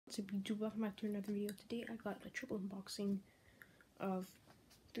What's up YouTube, welcome back to another video. Today I got a triple unboxing of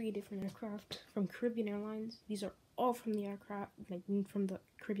 3 different aircraft from Caribbean Airlines. These are all from the aircraft, like from the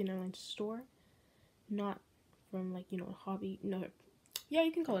Caribbean Airlines store, not from like, you know, a hobby, no, yeah,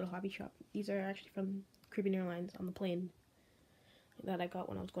 you can call it a hobby shop. These are actually from Caribbean Airlines on the plane that I got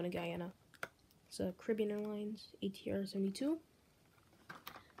when I was going to Guyana. So Caribbean Airlines ATR 72,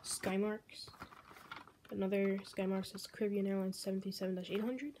 Skymarks. Another Skymarks is Caribbean Airlines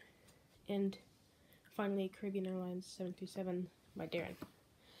 737-800, and finally Caribbean Airlines 737 by Darren.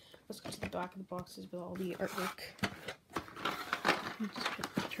 Let's go to the back of the boxes with all the artwork.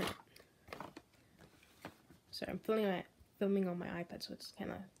 Sorry, I'm filming on my iPad, so it's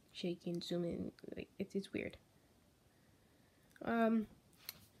kind of shaky and zooming. Like, it's weird.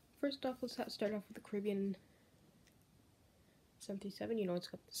 First off, let's start off with the Caribbean 737. You know, it's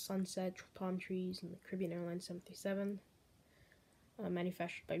got the sunset, palm trees, and the Caribbean Airlines 737.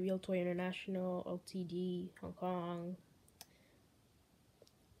 Manufactured by Real Toy International, Ltd, Hong Kong,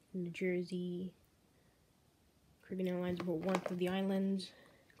 New Jersey. Caribbean Airlines about warmth of the islands.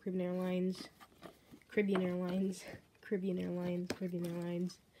 Caribbean Airlines, Caribbean Airlines, Caribbean Airlines, Caribbean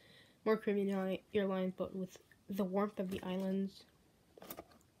Airlines. More Caribbean Airlines, but with the warmth of the islands.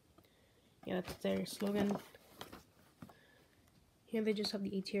 Yeah, that's their slogan. Here they just have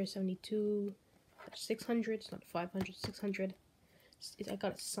the ATR 72 600. It's not 500, 600. I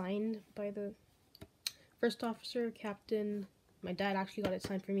got it signed by the first officer, captain. My dad actually got it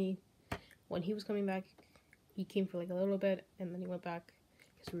signed for me when he was coming back. He came for like a little bit and then he went back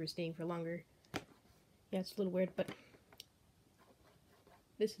because we were staying for longer. Yeah, it's a little weird, but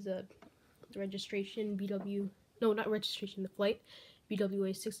this is the registration BW. No, not registration. The flight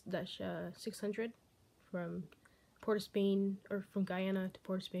BWA 6-600 from Port of Spain, or from Guyana to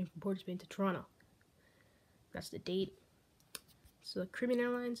Port of Spain, from Port of Spain to Toronto. That's the date. So Caribbean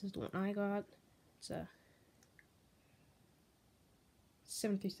Airlines is the one I got. It's a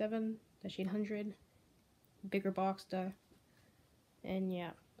 737-800, bigger box duh. And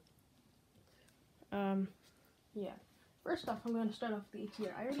yeah. Yeah. First off, I'm gonna start off with the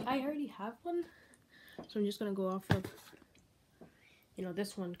ATR. I already have one, so I'm just gonna go off of, you know,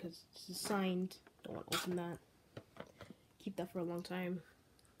 this one because this is signed. Don't want to open that. Keep that for a long time.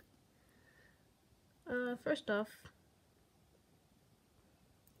 First off,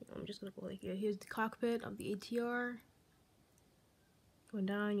 I'm just gonna go like here. Here's the cockpit of the ATR. Going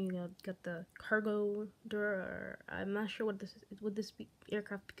down, you got the cargo door. I'm not sure what this is. Would this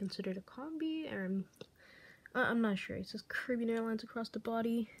aircraft be considered a combi? Or I'm not sure. It says Caribbean Airlines across the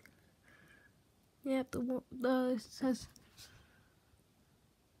body. Yep, it says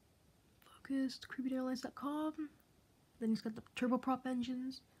focused CaribbeanAirlines.com. Then it's got the turboprop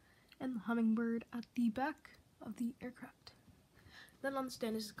engines and the Hummingbird at the back of the aircraft. Then on the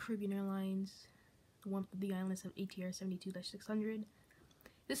stand is the Caribbean Airlines, the warmth of the islands of ATR 72-600.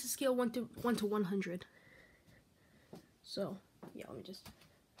 This is scale 1 to 100. So yeah, let me just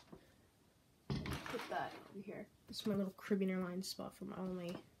put that over here. This is my little Caribbean Airlines spot for all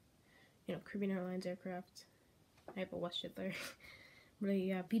my, you know, Caribbean Airlines aircraft. I have a WestJet there. But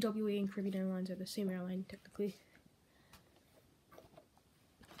yeah, BWA and Caribbean Airlines are the same airline technically.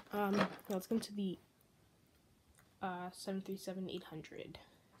 Now let's go to the 737-800.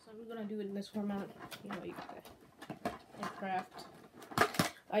 So I'm gonna do it in this format. You know, you got the aircraft.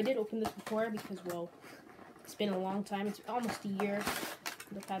 I did open this before because, well, it's been a long time. It's almost a year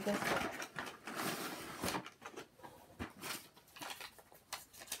that I've had this.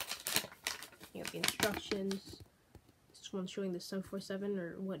 You have the instructions. This one's showing the 747,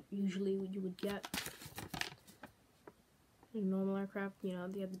 or what usually you would get. A normal aircraft, you know,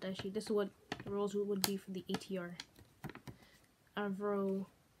 they have the dash sheet. This is what the rules would be for the ATR. BAE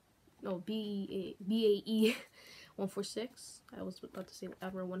 146. I was about to say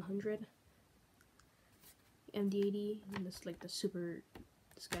Avro 100. MD-80, and this like the super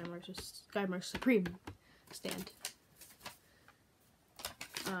Skymarks or Skymarks Supreme stand.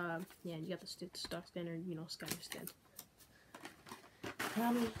 Yeah, you got the stock standard, you know, Skymarks stand.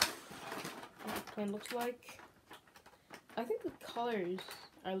 What the plane looks like. I think the colors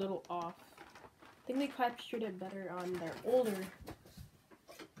are a little off. I think they captured it better on their older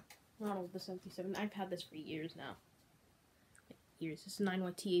model, the 77. I've had this for years now. Like years. This is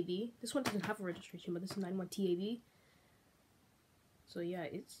 91 TAB. This one doesn't have a registration, but this is 91 TAB. So yeah,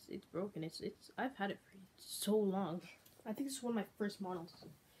 it's broken. I've had it for so long. I think this is one of my first models.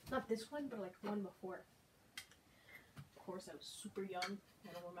 Not this one, but like one before. Of course, I was super young.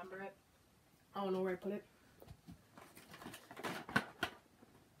 I don't remember it. I don't know where I put it.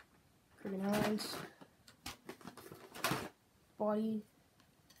 Caribbean Airlines. Body.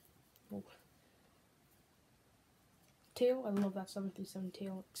 tail. I love that 737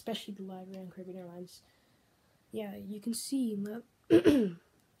 tail, especially the livery on Caribbean Airlines. Yeah, you can see that.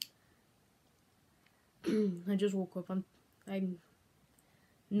 I just woke up. I'm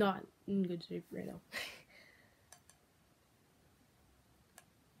not in good shape right now.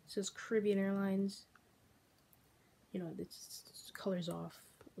 It says Caribbean Airlines. You know, it's colors off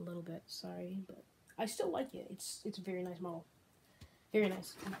a little bit. Sorry, but I still like it. It's a very nice model. Very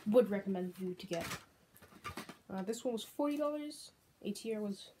nice. Would recommend you to get. This one was $40. ATR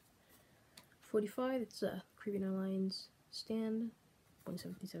was $45. It's a Caribbean Airlines stand,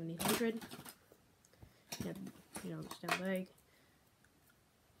 177-800. You know, stand leg.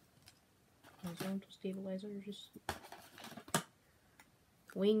 Horizontal stabilizer, just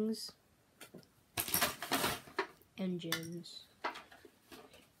wings, engines.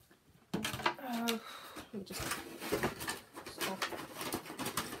 Let me just stop.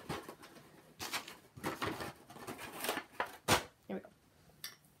 There we go.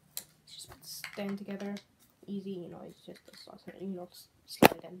 Let's just stand together, easy. You know, it's just a sauce. You know,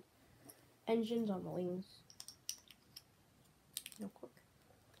 slide it in. Engines on the wings. Real quick.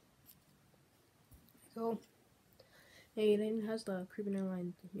 Go. Hey, it then has the Caribbean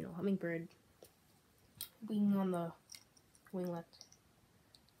Airlines, you know, Hummingbird wing on the winglet.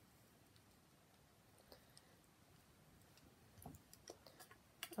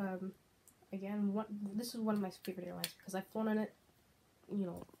 Again, this is one of my favorite airlines because I've flown on it, you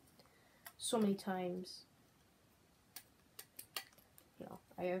know, so many times. You know,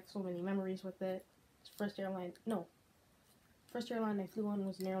 I have so many memories with it. First airline I flew on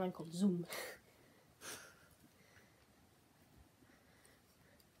was an airline called Zoom.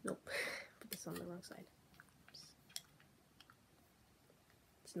 Nope, put this on the wrong side.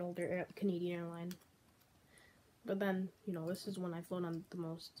 It's an older Canadian airline. But then, you know, this is one I've flown on the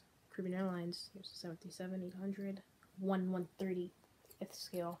most. Caribbean Airlines, here's a 737-800, 1/130th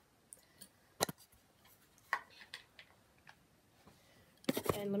scale.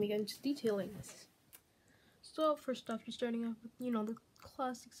 And let me get into detailing this. So, first off, you're starting off with, you know, the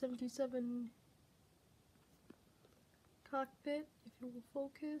classic 737 cockpit. If it will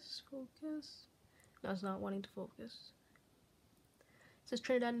focus. No, it's not wanting to focus. It says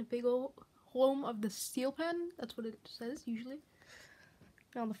Trinidad and Tobago, home of the steel pen. That's what it says usually.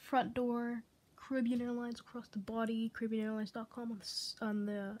 Now on the front door, Caribbean Airlines across the body, CaribbeanAirlines.com on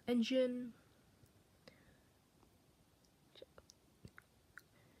the engine.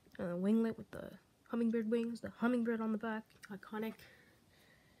 Winglet with the hummingbird wings, the hummingbird on the back, iconic.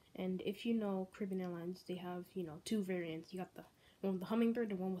 And if you know Caribbean Airlines, they have, you know, two variants. You got the one with the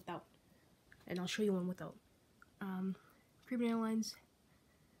hummingbird and one without. And I'll show you one without. Caribbean Airlines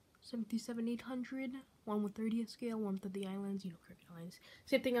 737-800, one with 30th scale, one with the islands, you know, Caribbean Airlines.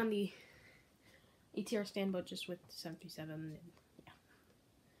 Same thing on the ATR stand, but just with 737, and yeah.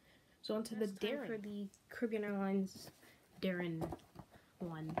 So onto the Darren. For the Caribbean Airlines Darren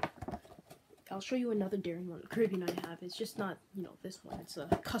one. I'll show you another Darren one, Caribbean I have. It's just not, you know, this one. It's a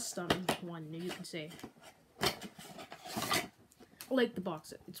custom one, you can say. I like the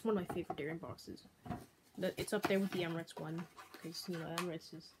box. It's one of my favorite Darren boxes. It's up there with the Emirates one, because, you know,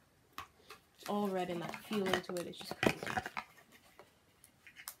 Emirates is all red and that feeling to it is just crazy.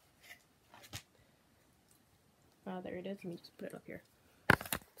 There it is. Let me just put it up here.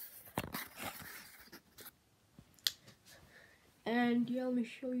 And yeah, let me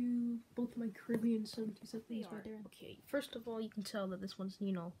show you both my Caribbean 727s right there. Okay, first of all, you can tell that this one's,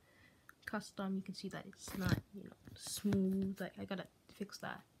 you know, custom. You can see that it's not, you know, smooth. I gotta fix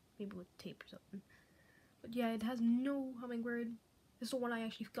that, maybe with tape or something. But yeah, it has no hummingbird. This is the one I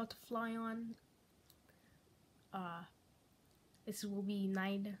actually got to fly on. This will be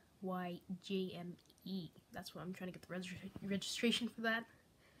 9YJME. That's what I'm trying to get the registration for that.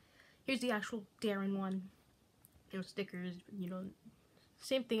 Here's the actual Darren one. You know, stickers, you know,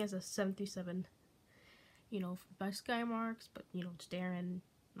 same thing as a 737, you know, by Skymarks, but, you know, it's Darren,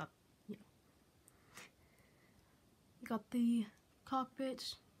 not, you know. You got the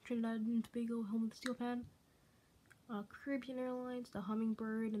cockpits, Trinidad and Tobago, home of the steel pan, Caribbean Airlines, the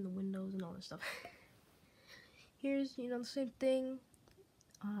hummingbird, and the windows, and all this stuff. Here's, you know, the same thing,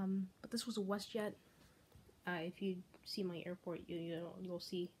 but this was a WestJet. If you see my airport, you'll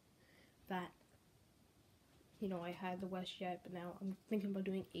see that. You know, I had the WestJet, but now I'm thinking about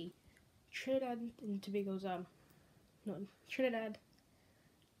doing a Trinidad and Tobago's, Trinidad,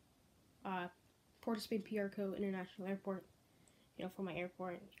 Port of Spain PRCO International Airport, you know, for my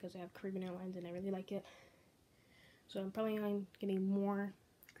airport, because I have Caribbean Airlines and I really like it. So I'm probably getting more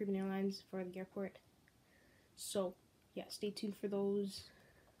Caribbean Airlines for the airport. So, yeah, stay tuned for those.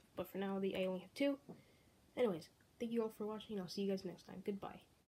 But for now, I only have two. Anyways, Thank you all for watching. I'll see you guys next time. Goodbye.